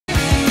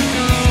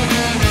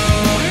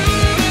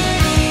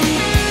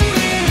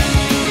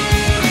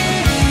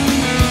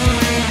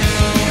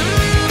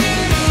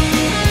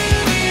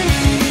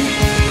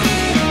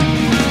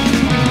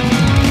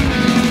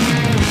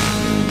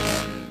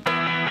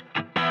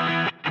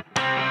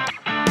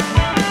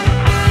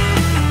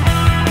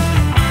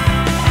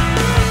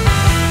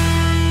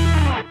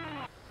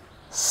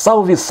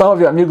Salve,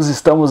 salve amigos,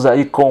 estamos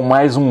aí com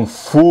mais um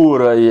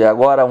furo aí,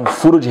 agora um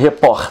furo de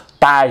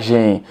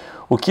reportagem.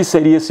 O que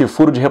seria esse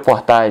furo de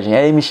reportagem?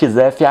 A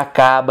MXF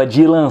acaba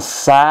de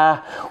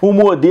lançar o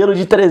modelo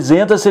de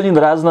 300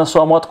 cilindradas na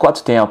sua moto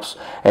 4 tempos.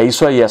 É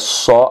isso aí, é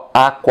só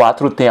a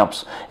 4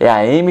 tempos. É a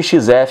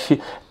MXF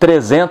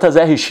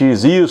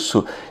 300RX,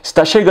 isso,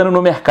 está chegando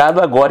no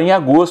mercado agora em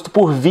agosto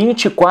por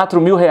R$24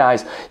 mil.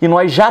 E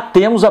nós já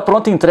temos a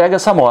pronta entrega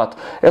essa moto.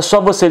 É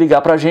só você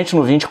ligar para a gente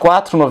no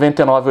 24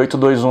 99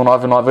 821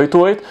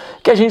 9988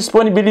 que a gente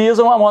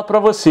disponibiliza uma moto para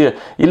você.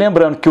 E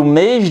lembrando que o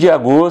mês de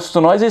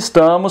agosto nós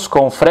estamos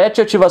com frete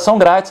e ativação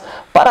grátis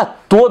para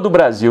todo o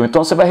Brasil.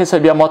 Então você vai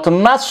receber a moto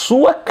na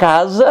sua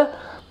casa,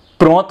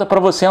 pronta para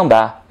você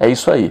andar. É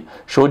isso aí,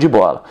 show de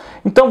bola.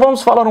 Então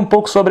vamos falar um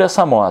pouco sobre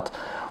essa moto.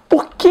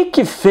 Por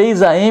que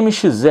fez a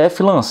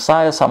MXF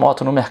lançar essa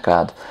moto no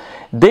mercado?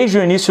 Desde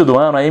o início do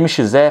ano, a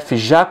MXF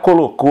já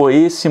colocou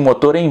esse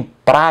motor em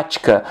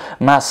prática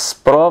nas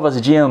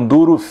provas de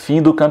enduro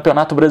fim do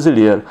Campeonato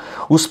Brasileiro.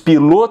 Os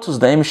pilotos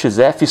da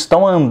MXF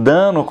estão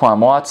andando com a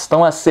moto,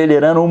 estão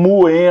acelerando,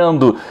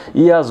 moendo,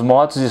 e as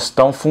motos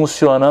estão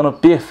funcionando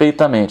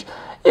perfeitamente.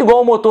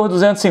 Igual o motor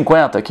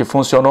 250, que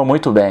funcionou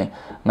muito bem,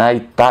 né?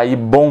 E tá aí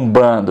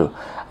bombando.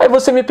 Aí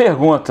você me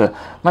pergunta,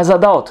 mas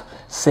Adalto,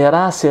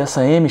 será se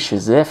essa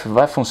MXF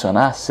vai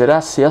funcionar?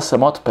 Será se essa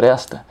moto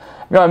presta?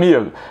 Meu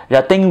amigo,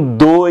 já tem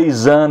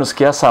 2 anos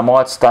que essa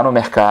moto está no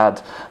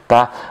mercado,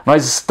 tá?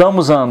 Nós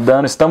estamos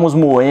andando, estamos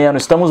moendo,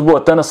 estamos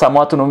botando essa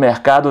moto no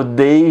mercado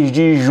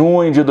desde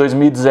junho de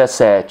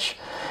 2017.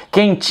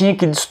 Quem tinha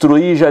que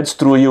destruir já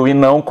destruiu e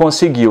não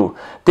conseguiu.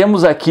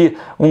 Temos aqui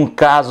um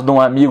caso de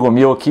um amigo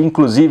meu que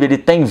inclusive ele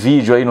tem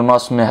vídeo aí no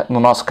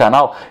nosso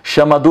canal,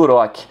 chama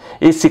Duroc.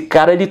 Esse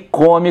cara ele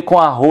come com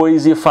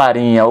arroz e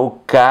farinha, o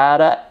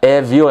cara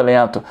é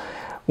violento.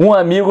 Um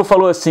amigo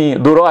falou assim,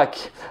 Duroc,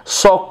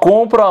 só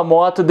compro a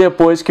moto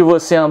depois que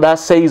você andar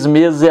 6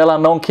 meses e ela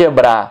não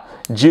quebrar.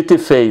 Dito e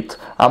feito,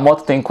 a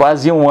moto tem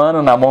quase 1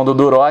 ano na mão do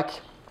Duroc.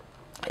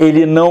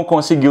 Ele não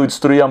conseguiu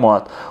destruir a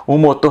moto. O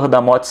motor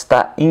da moto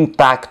está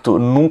intacto,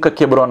 nunca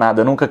quebrou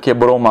nada, nunca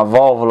quebrou uma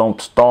válvula, um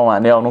pistão, um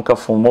anel, nunca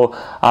fumou.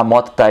 A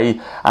moto está aí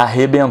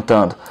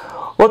arrebentando.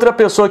 Outra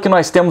pessoa que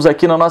nós temos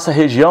aqui na nossa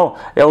região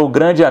é o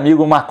grande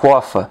amigo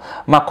Macofa.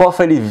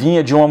 Macofa ele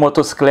vinha de uma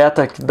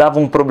motocicleta que dava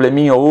um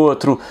probleminha ou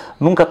outro,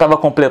 nunca estava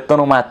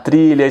completando uma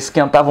trilha,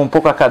 esquentava um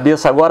pouco a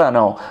cabeça, agora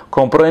não.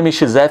 Comprou o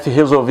MXF,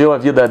 resolveu a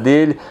vida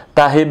dele,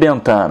 está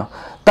arrebentando.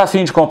 Tá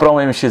afim de comprar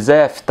um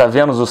MXF, tá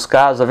vendo os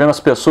casos, tá vendo as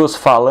pessoas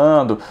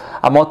falando,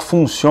 a moto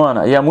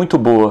funciona e é muito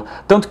boa.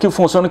 Tanto que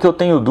funciona que eu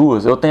tenho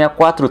duas, eu tenho a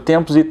 4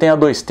 tempos e tenho a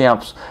 2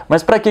 tempos.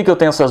 Mas para que eu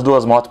tenho essas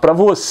duas motos? Para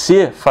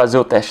você fazer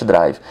o test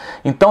drive.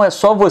 Então é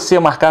só você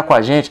marcar com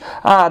a gente.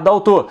 Ah,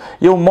 Adalto,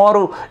 eu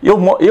moro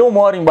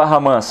em Barra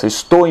Mansa,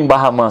 estou em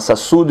Barra Mansa,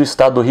 sul do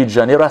estado do Rio de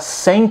Janeiro, a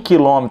 100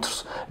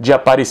 quilômetros de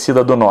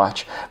Aparecida do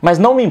Norte. Mas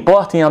não me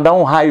importa em andar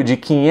um raio de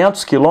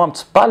 500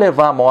 quilômetros para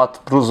levar a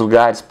moto para os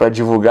lugares, para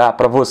divulgar,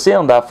 para você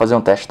andar, fazer um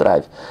test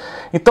drive.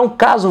 Então,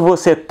 caso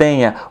você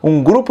tenha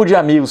um grupo de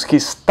amigos que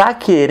está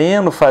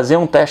querendo fazer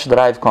um test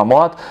drive com a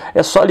moto,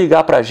 é só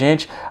ligar para a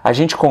gente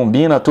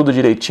combina tudo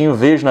direitinho,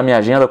 vejo na minha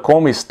agenda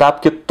como está,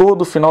 porque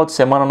todo final de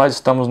semana nós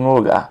estamos no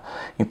lugar.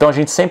 Então, a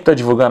gente sempre está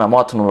divulgando a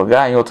moto num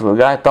lugar, em outro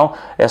lugar, então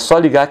é só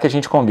ligar que a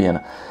gente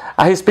combina.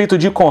 A respeito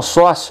de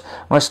consórcio,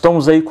 nós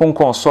estamos aí com um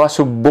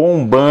consórcio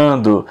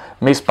bombando.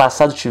 Mês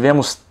passado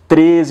tivemos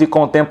 13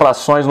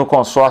 contemplações no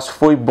consórcio,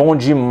 foi bom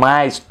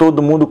demais,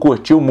 todo mundo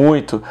curtiu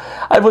muito.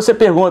 Aí você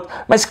pergunta,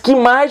 mas que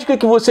mágica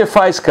que você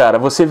faz, cara?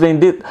 Você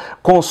vender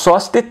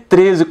consórcio e ter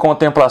 13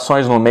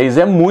 contemplações no mês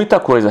é muita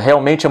coisa,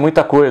 realmente é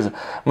muita coisa.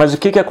 Mas o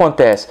que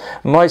acontece?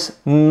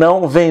 Nós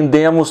não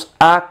vendemos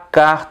a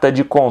carta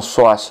de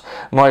consórcio,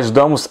 nós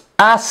damos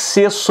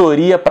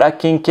assessoria para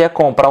quem quer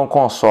comprar um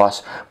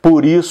consórcio.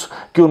 Por isso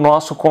que o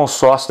nosso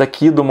consórcio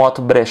daqui do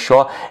Moto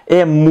Brechó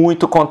é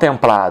muito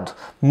contemplado,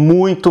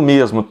 muito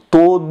mesmo,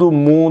 todo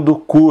mundo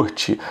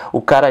curte.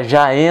 O cara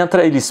já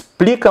entra, ele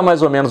explica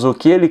mais ou menos o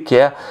que ele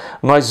quer,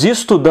 nós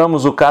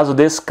estudamos o caso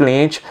desse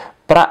cliente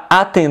para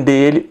atender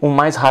ele o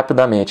mais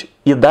rapidamente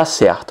e dá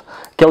certo.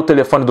 Quer o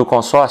telefone do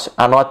consórcio?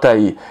 Anota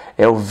aí,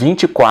 é o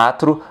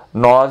 24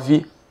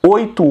 9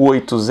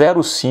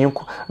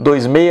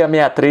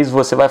 8805-2663,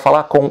 você vai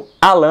falar com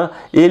Alan,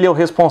 ele é o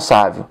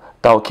responsável,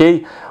 tá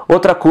ok?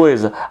 Outra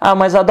coisa,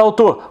 mas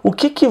Adalto, o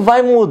que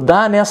vai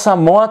mudar nessa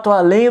moto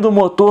além do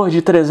motor de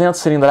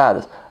 300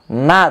 cilindradas?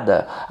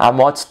 Nada, a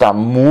moto está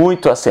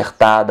muito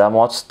acertada, a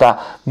moto está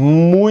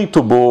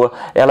muito boa,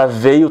 ela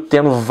veio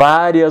tendo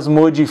várias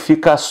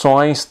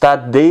modificações, tá?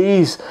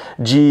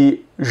 Desde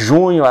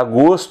junho,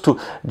 agosto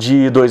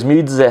de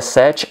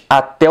 2017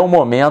 até o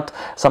momento,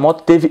 essa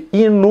moto teve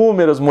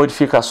inúmeras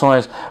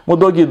modificações,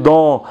 mudou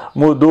guidão,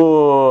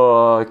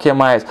 mudou, que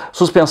mais?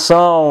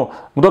 Suspensão,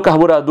 mudou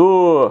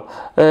carburador,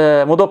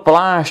 mudou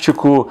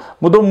plástico,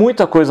 mudou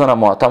muita coisa na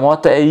moto. A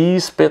moto é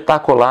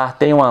espetacular,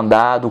 tenho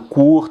andado,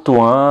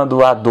 curto,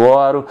 ando,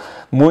 adoro,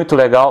 muito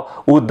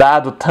legal. O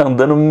Dado tá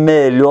andando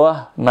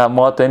melhor na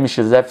moto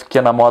MXF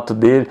que na moto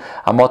dele.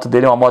 A moto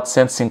dele é uma moto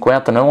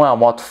 150, não é uma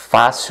moto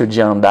fácil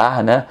de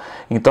andar, né?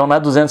 Então na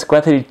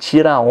 250 ele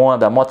tira a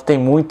onda, a moto tem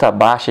muita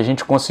baixa, a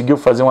gente conseguiu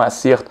fazer um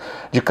acerto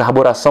de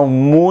carburação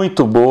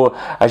muito boa.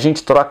 A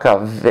gente troca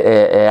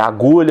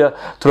agulha,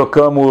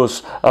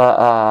 trocamos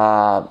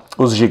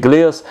os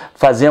giglês,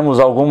 fazemos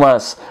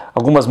algumas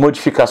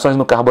modificações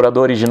no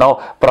carburador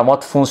original para a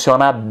moto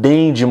funcionar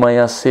bem de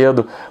manhã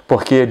cedo,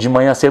 porque de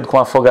manhã cedo com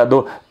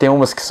afogador tem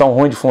umas que são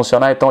ruins de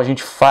funcionar, então a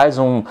gente faz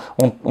um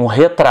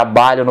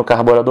retrabalho no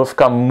carburador,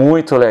 fica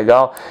muito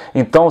legal.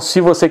 Então se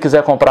você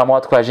quiser comprar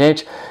moto com a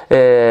gente,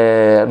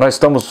 nós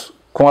estamos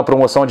com a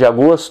promoção de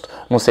agosto,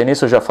 não sei nem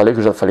se eu já falei, que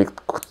eu já falei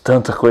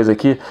tanta coisa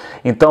aqui.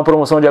 Então a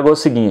promoção de agosto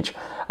é o seguinte: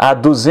 a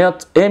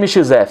 200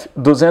 MXF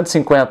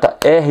 250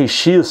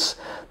 RX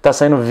está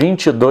saindo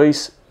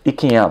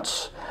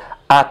 22.500,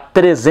 a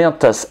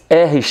 300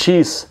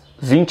 RX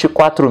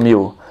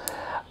 24.000,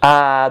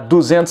 a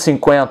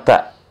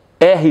 250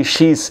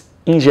 RX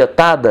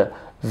injetada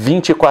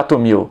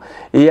 24.000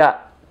 e a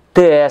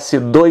TS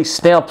 2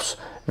 tempos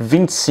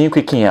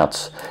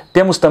 25.500.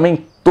 Temos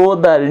também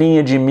toda a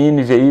linha de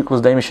mini veículos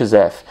da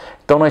MXF.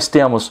 Então nós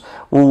temos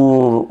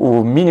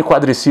o mini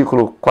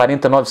quadriciclo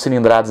 49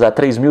 cilindradas a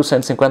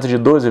 3.150 de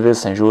 12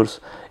 vezes sem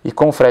juros e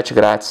com frete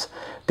grátis.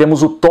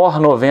 Temos o Thor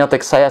 90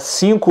 que sai a R$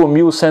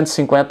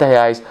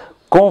 5.150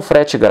 com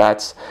frete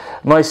grátis.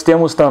 Nós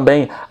temos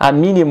também a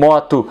mini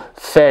moto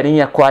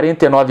Ferinha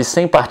 49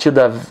 sem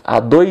partida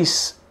a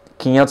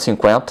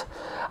 2.550.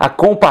 A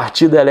com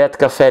partida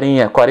elétrica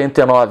Ferinha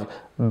 49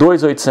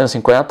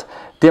 2.850.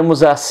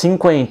 Temos a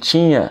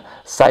cinquentinha,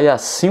 sai a R$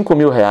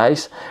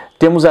 5.000.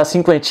 Temos a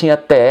cinquentinha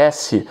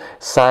TS,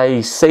 sai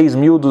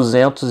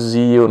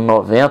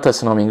 6.290,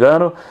 se não me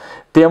engano.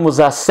 Temos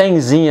a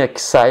 100zinha,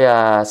 que sai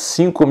a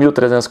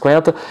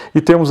 5.350.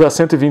 E temos a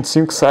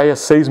 125, que sai a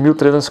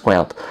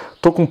 6.350.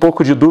 Estou com um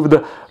pouco de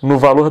dúvida no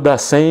valor da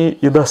 100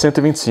 e da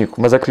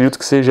 125, mas acredito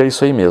que seja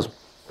isso aí mesmo.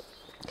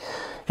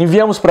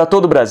 Enviamos para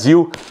todo o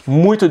Brasil,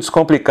 muito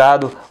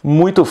descomplicado,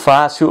 muito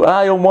fácil.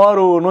 Ah, eu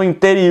moro no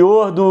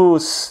interior do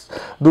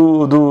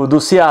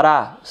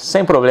Ceará.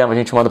 Sem problema, a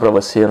gente manda para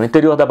você. No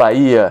interior da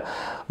Bahia,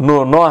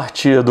 no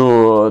norte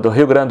do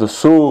Rio Grande do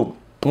Sul,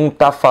 não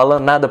tá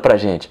falando nada pra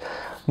gente.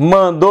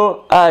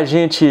 Mandou, a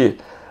gente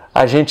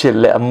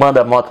manda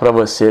a moto para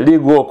você.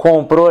 Ligou,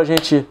 comprou, a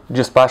gente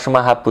despacha o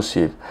mais rápido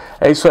possível.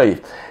 É isso aí.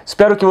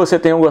 Espero que você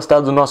tenha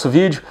gostado do nosso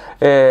vídeo.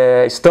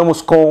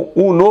 Estamos com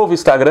um novo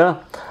Instagram.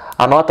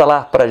 Anota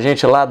lá pra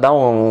gente, lá, dá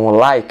um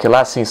like,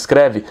 lá se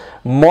inscreve,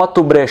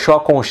 Moto Brechó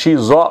com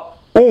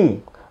XO1,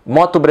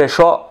 Moto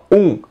Brechó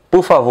 1,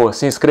 por favor,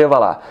 se inscreva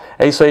lá.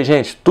 É isso aí,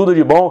 gente, tudo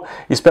de bom,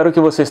 espero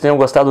que vocês tenham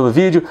gostado do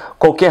vídeo.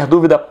 Qualquer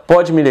dúvida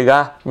pode me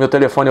ligar, meu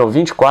telefone é o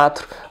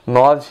 24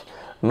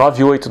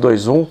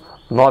 99821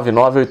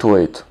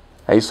 9988.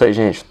 É isso aí,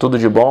 gente, tudo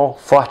de bom,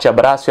 forte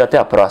abraço e até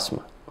a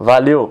próxima.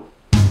 Valeu!